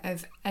 etc.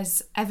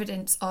 as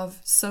evidence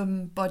of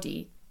some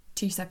body,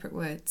 2 separate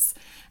words.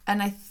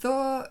 And I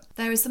thought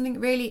there was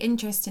something really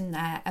interesting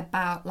there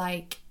about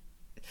like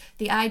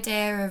the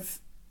idea of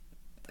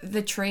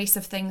the trace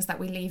of things that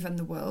we leave in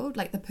the world,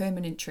 like the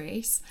permanent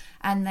trace,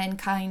 and then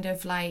kind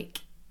of like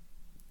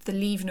the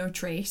leave no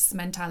trace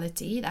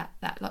mentality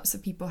that lots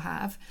of people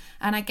have.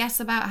 And I guess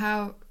about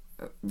how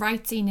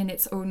writing in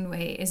its own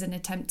way is an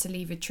attempt to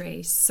leave a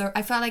trace. So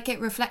I felt like it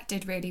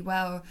reflected really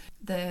well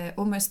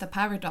almost the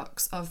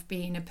paradox of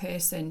being a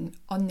person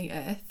on the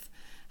earth,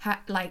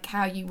 like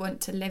how you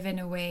want to live in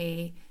a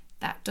way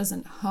that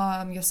doesn't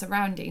harm your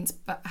surroundings,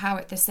 but how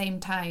at the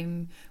same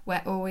time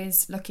we're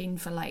always looking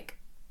for like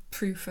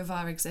proof of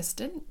our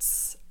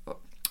existence,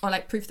 or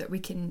like proof that we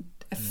can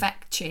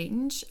affect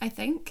change, I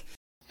think.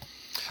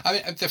 I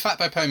mean, the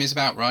Fatberg poem is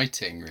about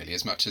writing, really,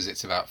 as much as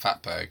it's about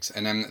Fatbergs.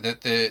 And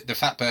the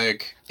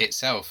Fatberg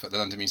itself at the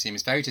London Museum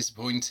is very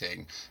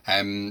disappointing.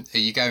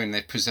 You go and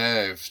they've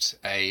preserved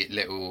a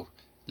little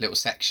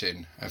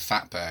section of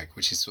Fatberg,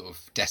 which is sort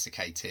of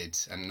desiccated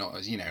and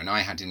not, and I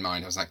had in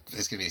mind, I was like,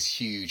 there's going to be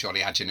this huge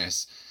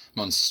oleaginous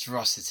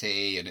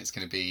monstrosity and it's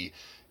going to be,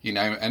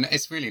 and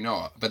it's really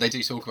not. But they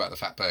do talk about the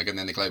Fatberg and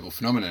then the global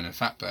phenomenon of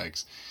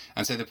Fatbergs.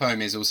 And so the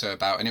poem is also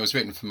about, and it was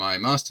written for my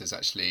master's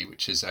actually,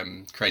 which is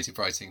creative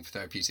writing for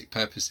therapeutic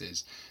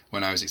purposes,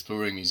 when I was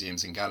exploring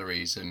museums and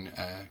galleries and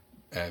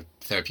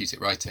therapeutic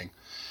writing.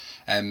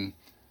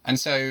 And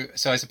so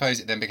I suppose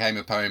it then became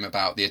a poem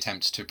about the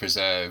attempt to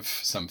preserve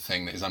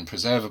something that is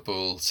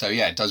unpreservable. So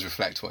yeah, it does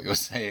reflect what you're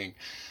saying.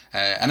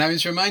 And I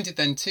was reminded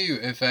then too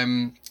of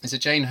there's a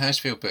Jane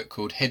Hirschfield book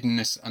called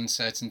Hiddenness,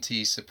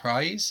 Uncertainty,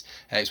 Surprise.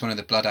 It's one of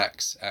the Blood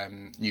Axe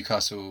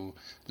Newcastle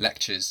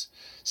lectures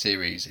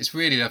series. It's a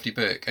really lovely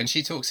book, and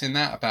she talks in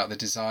that about the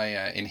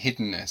desire in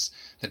hiddenness,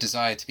 the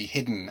desire to be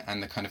hidden,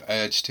 and the kind of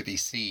urge to be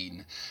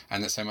seen,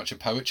 and that so much of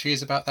poetry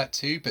is about that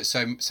too. But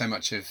so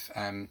much of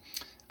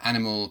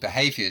animal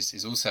behaviours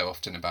is also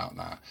often about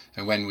that,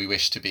 and when we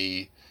wish to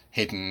be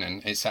hidden,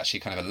 and it's actually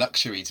kind of a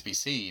luxury to be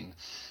seen.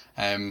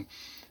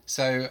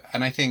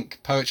 And I think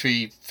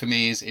poetry for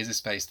me is a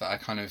space that I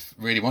kind of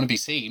really want to be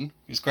seen.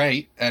 It's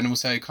great, and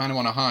also kind of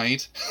want to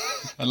hide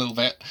a little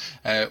bit,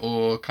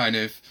 or kind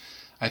of,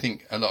 I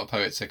think a lot of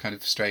poets are kind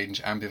of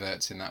strange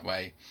ambiverts in that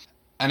way.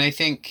 And I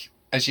think,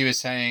 as you were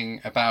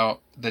saying about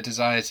the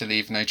desire to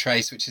leave no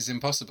trace, which is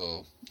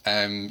impossible.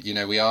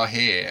 We are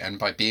here, and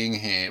by being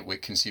here, we're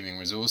consuming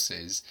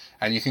resources,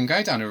 and you can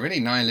go down a really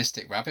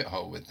nihilistic rabbit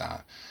hole with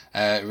that.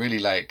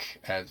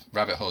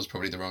 Rabbit hole is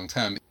probably the wrong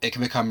term. It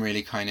can become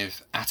really kind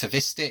of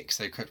atavistic,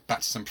 so back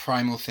to some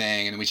primal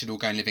thing, and we should all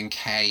go and live in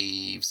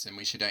caves, and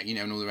we should,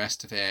 and all the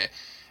rest of it.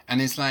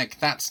 And it's like,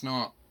 that's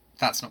not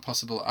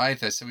possible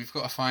either. So we've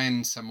got to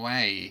find some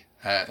way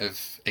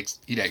of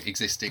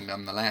existing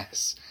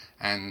nonetheless,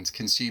 and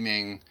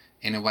consuming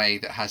in a way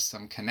that has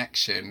some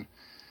connection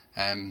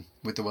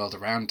with the world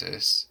around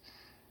us.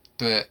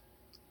 But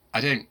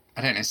I don't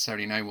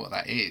necessarily know what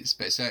that is,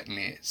 but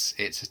certainly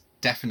it's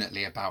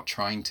definitely about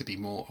trying to be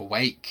more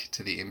awake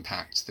to the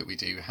impact that we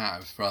do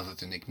have rather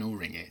than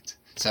ignoring it.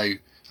 So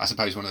I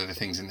suppose one of the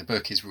things in the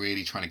book is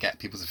really trying to get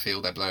people to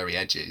feel their blurry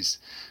edges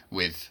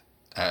with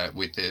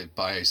the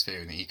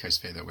biosphere and the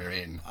ecosphere that we're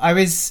in. I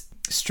was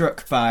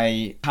struck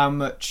by how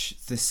much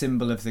the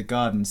symbol of the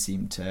garden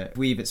seemed to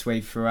weave its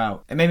way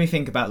throughout. It made me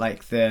think about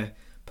like the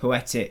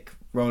poetic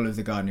role of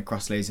the garden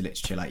across loads of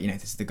literature, like,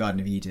 this is the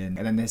Garden of Eden,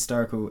 and then the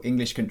historical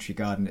English country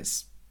garden.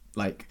 It's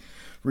like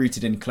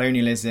rooted in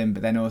colonialism,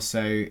 but then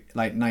also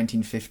like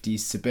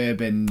 1950s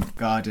suburban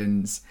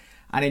gardens.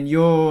 And in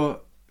your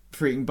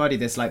Fruiting Body,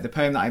 there's like the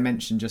poem that I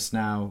mentioned just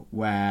now,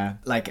 where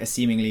like a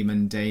seemingly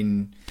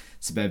mundane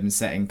suburban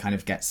setting kind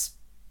of gets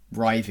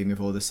riving with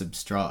all the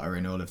substrata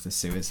and all of the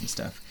sewers and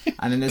stuff.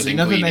 And then there's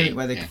another moment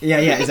where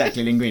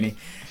exactly, linguini.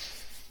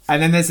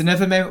 And then there's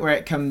another moment where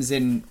it comes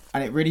in,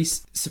 and it really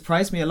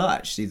surprised me a lot,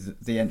 actually,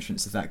 the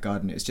entrance of that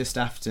garden. It was just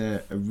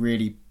after a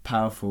really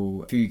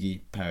powerful Fugi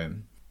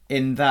poem.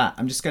 In that,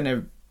 I'm just going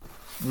to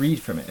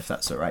read from it, if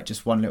that's all right,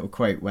 just one little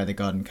quote where the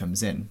garden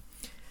comes in,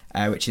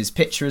 which is,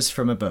 "Picture us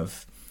from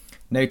above.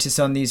 Notice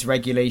on these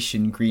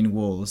regulation green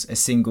walls a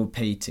single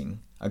painting,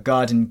 a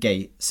garden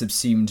gate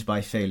subsumed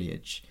by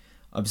foliage.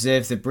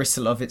 Observe the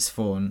bristle of its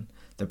thorn,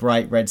 the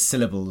bright red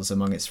syllables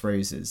among its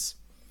roses."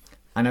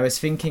 And I was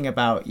thinking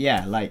about,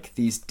 like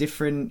these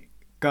different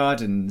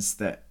gardens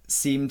that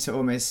seem to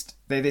almost,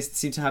 they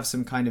seem to have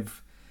some kind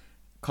of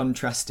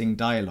contrasting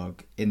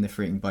dialogue in the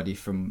Fruiting Body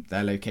from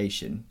their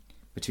location,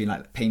 between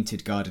like the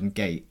painted garden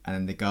gate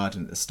and the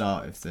garden at the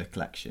start of the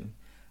collection.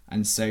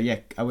 And so,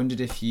 I wondered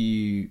if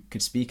you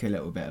could speak a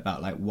little bit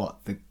about like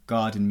what the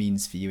garden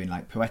means for you in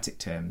like poetic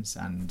terms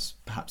and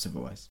perhaps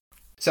otherwise.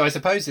 So I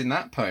suppose in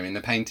that poem, in The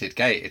Painted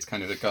Gate, it's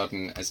kind of the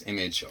garden as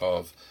image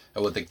of,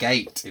 or the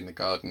gate in the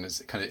garden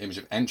as kind of image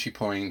of entry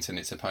point, and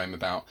it's a poem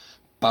about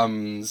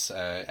bums,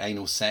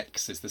 anal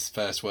sex is the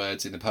first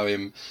words in the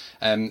poem.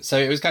 So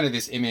it was kind of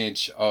this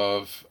image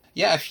of,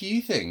 a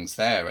few things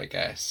there, I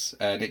guess.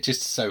 And it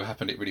just so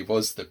happened it really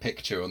was the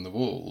picture on the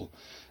wall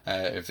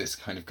of this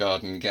kind of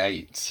garden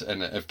gate,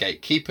 and of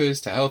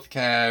gatekeepers to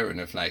healthcare, and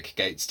of like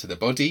gates to the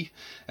body,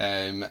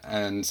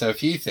 and so a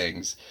few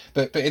things.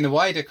 But in the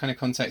wider kind of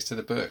context of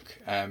the book,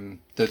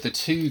 the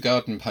two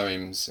garden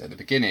poems at the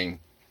beginning,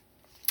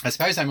 I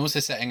suppose I'm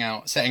also setting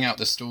out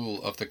the stall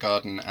of the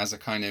garden as a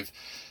kind of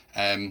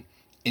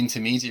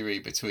intermediary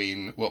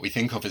between what we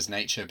think of as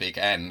nature, big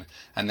N,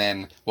 and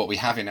then what we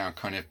have in our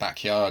kind of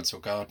backyards or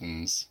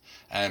gardens.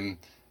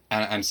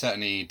 And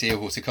certainly Dear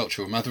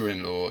Horticultural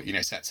Mother-in-Law,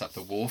 sets up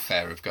the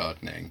warfare of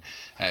gardening,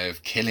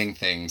 of killing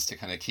things to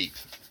kind of keep,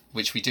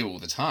 which we do all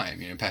the time,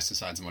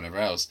 pesticides and whatever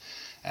else.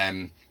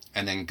 And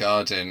then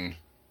garden,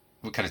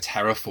 we're kind of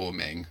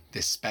terraforming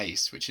this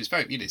space, which is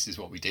very, this is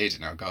what we did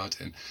in our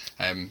garden.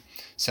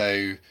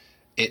 So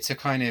it's a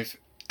kind of,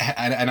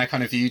 and I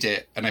kind of viewed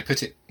it, and I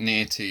put it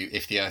near to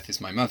If the Earth is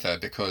My Mother,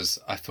 because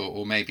I thought,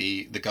 well,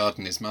 maybe the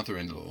garden is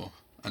mother-in-law.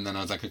 And then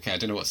I was like, okay, I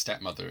don't know what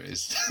stepmother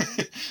is.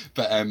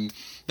 But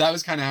that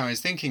was kind of how I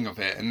was thinking of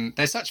it. And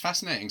they're such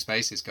fascinating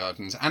spaces,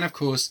 gardens. And of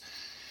course,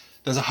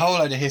 there's a whole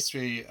load of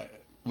history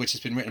which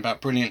has been written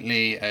about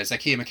brilliantly.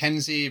 Zakiya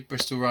Mackenzie,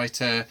 Bristol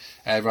writer,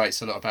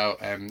 writes a lot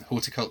about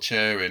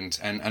horticulture,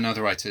 and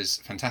other writers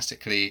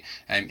fantastically.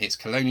 It's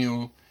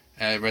colonial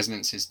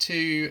resonances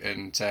too,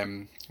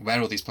 and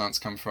where all these plants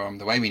come from,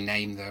 the way we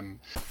name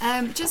them.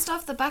 Just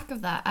off the back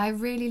of that, I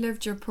really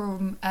loved your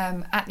poem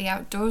At the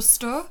Outdoors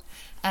Store.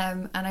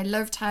 And I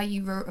loved how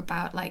you wrote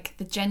about like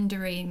the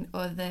gendering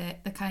or the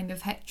kind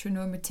of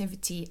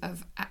heteronormativity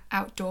of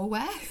outdoor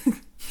wear.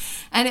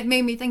 And it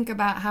made me think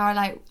about how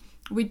like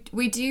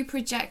we do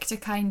project a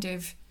kind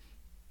of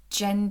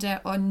gender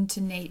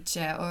onto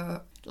nature,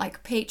 or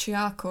like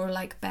patriarchal,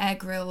 like Bear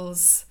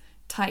Grylls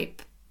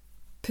type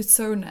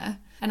persona.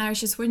 And I was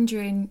just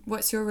wondering,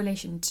 what's your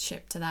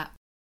relationship to that?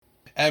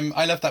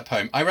 I love that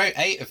poem. I wrote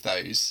 8 of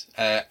those,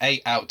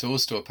 8 outdoor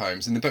store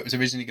poems, and the book was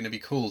originally going to be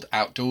called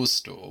Outdoors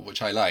Store,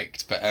 which I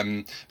liked. But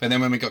then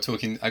when I got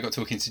talking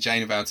to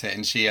Jane about it,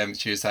 and she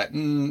was like,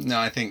 no,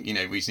 I think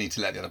we just need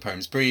to let the other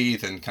poems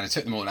breathe, and kind of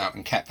took them all out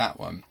and kept that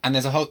one. And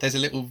there's a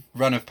little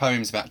run of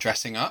poems about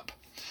dressing up,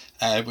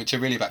 which are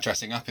really about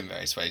dressing up in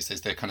various ways.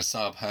 There's the kind of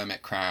Saab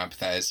Hermit Crab.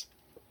 There's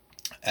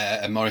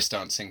a Morris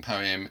dancing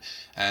poem,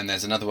 and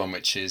there's another one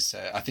which is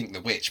I think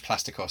The Witch,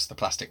 Plasticos, the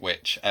Plastic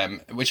Witch,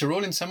 which are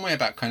all in some way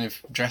about kind of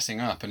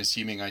dressing up and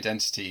assuming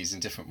identities in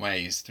different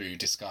ways through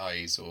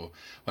disguise or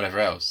whatever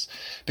else.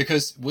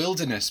 Because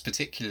wilderness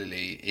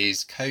particularly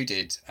is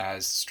coded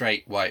as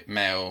straight, white,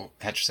 male,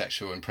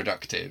 heterosexual and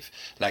productive,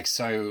 like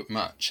so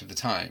much of the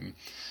time.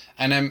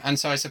 And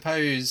so I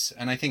suppose,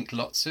 and I think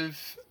lots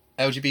of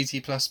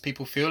LGBT plus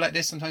people feel like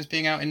this sometimes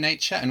being out in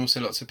nature, and also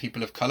lots of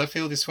people of colour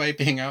feel this way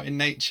being out in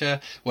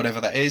nature,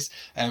 whatever that is,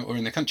 or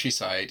in the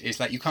countryside, is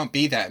like you can't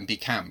be there and be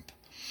camp,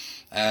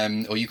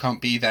 or you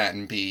can't be there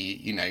and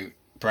be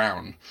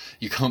brown.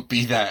 You can't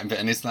be there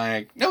and it's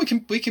like, no,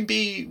 we can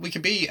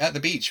be at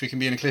the beach, we can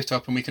be in a cliff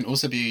top, and we can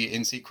also be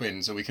in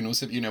sequins, or we can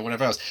also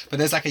whatever else, but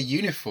there's like a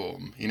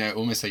uniform,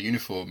 almost a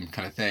uniform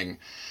kind of thing.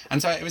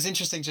 And so it was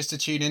interesting just to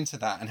tune into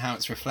that and how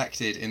it's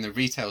reflected in the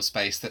retail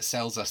space that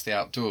sells us the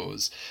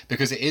outdoors,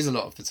 because it is a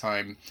lot of the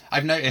time.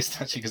 I've noticed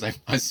actually, because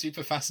I'm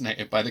super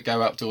fascinated by the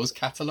Go Outdoors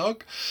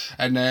catalogue,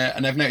 and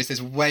I've noticed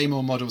there's way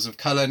more models of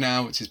colour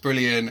now, which is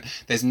brilliant.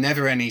 There's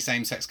never any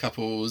same-sex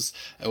couples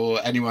or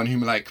anyone who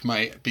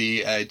might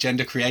be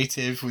gender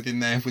creative within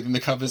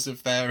the covers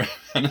of their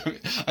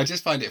and I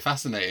just find it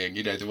fascinating,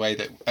 the way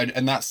that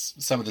and that's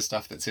some of the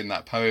stuff that's in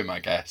that poem, I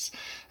guess.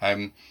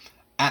 And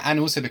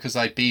also because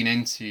I'd been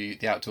into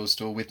the outdoor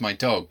store with my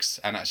dogs,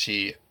 and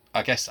actually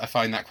I guess I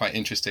find that quite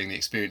interesting, the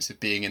experience of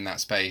being in that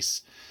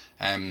space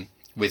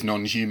with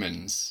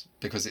non-humans,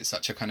 because it's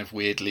such a kind of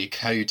weirdly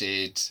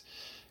coded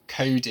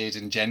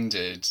and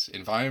gendered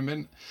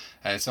environment.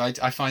 So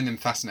I find them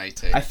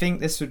fascinating. I think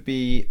this would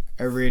be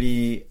a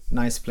really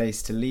nice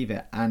place to leave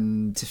it,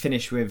 and to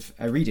finish with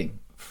a reading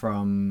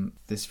from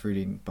this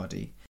reading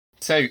body.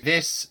 So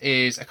this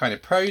is a kind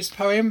of prose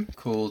poem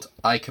called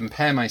I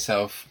Compare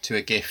Myself to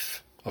a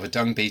GIF of a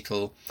Dung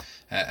Beetle.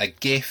 A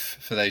GIF,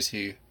 for those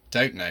who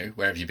don't know,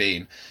 where have you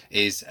been,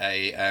 is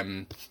a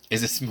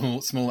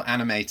small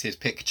animated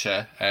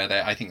picture.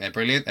 I think they're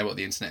brilliant. They're what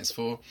the internet is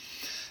for.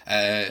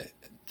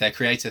 Their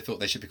creator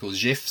thought they should be called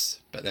GIFs,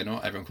 but they're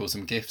not. Everyone calls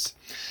them GIFs.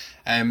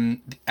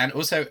 And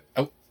also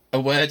a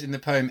word in the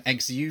poem,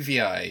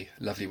 exuviae,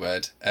 lovely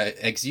word.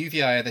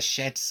 Exuviae are the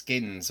shed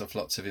skins of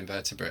lots of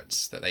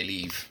invertebrates that they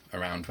leave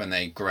around when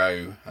they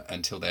grow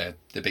until they're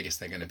the biggest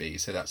they're going to be.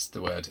 So that's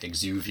the word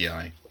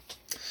exuviae.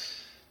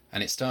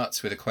 And it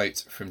starts with a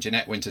quote from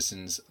Jeanette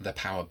Winterson's The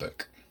Power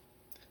Book.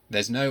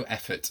 There's no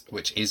effort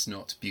which is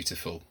not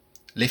beautiful,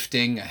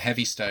 lifting a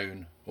heavy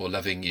stone or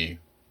loving you.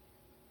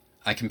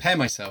 I compare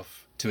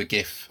myself to a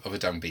GIF of a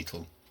dung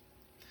beetle.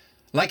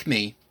 Like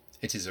me,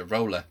 it is a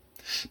roller,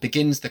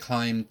 begins the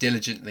climb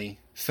diligently,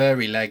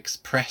 furry legs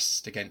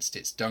pressed against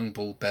its dung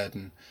ball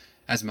burden,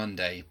 as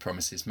Monday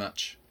promises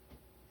much.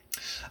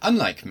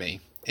 Unlike me,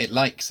 it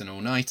likes an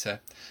all-nighter,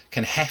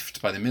 can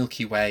heft by the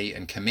Milky Way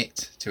and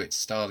commit to its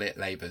starlit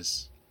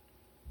labours.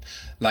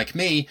 Like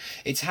me,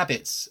 its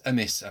habits are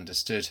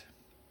misunderstood.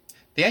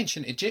 The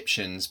ancient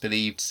Egyptians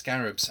believed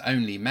scarabs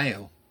only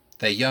male,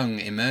 their young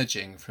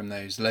emerging from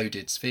those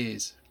loaded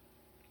spheres.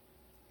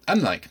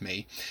 Unlike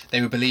me,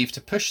 they were believed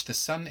to push the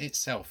sun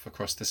itself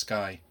across the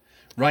sky,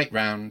 right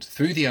round,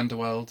 through the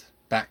underworld,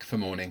 back for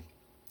morning.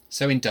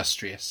 So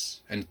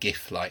industrious and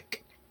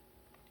GIF-like.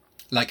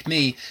 Like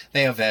me,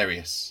 they are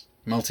various,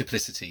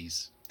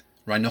 multiplicities,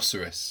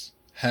 rhinoceros,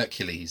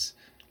 Hercules,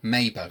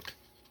 Maybug,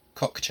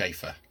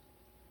 cockchafer.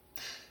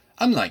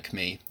 Unlike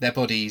me, their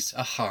bodies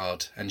are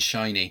hard and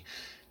shiny,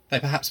 though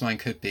perhaps mine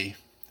could be,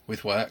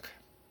 with work.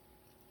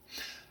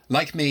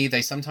 Like me,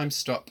 they sometimes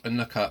stop and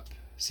look up,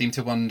 seem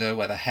to wonder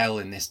where the hell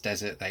in this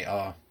desert they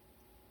are.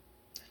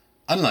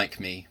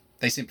 Unlike me,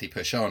 they simply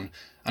push on,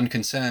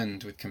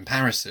 unconcerned with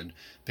comparison,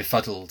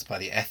 befuddled by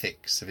the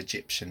ethics of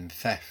Egyptian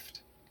theft.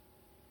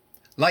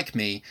 Like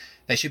me,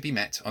 they should be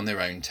met on their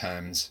own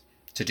terms,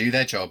 to do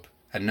their job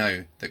and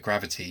know that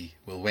gravity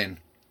will win.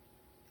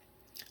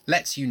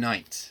 Let's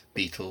unite,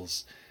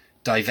 beetles,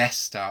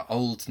 divest our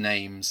old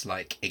names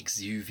like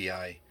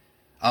exuviae.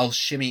 I'll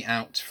shimmy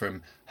out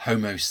from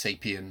Homo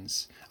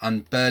sapiens,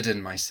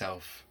 unburden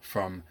myself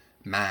from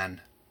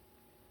man.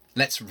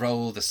 Let's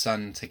roll the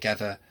sun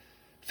together,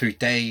 through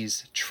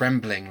days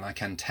trembling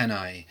like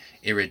antennae,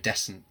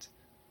 iridescent,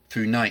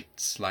 through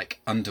nights like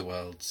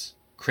underworlds,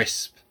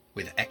 crisp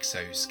with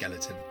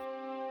exoskeleton.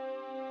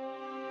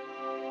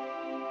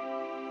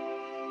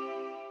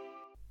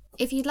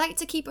 If you'd like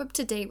to keep up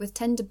to date with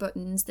Tender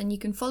Buttons, then you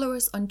can follow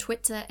us on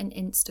Twitter and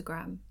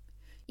Instagram.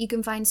 You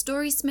can find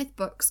Storysmith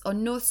Books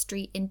on North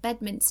Street in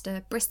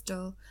Bedminster,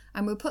 Bristol,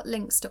 and we'll put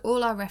links to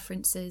all our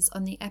references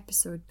on the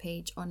episode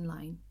page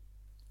online.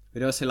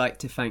 We'd also like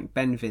to thank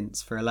Ben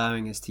Vince for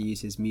allowing us to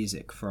use his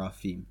music for our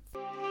theme.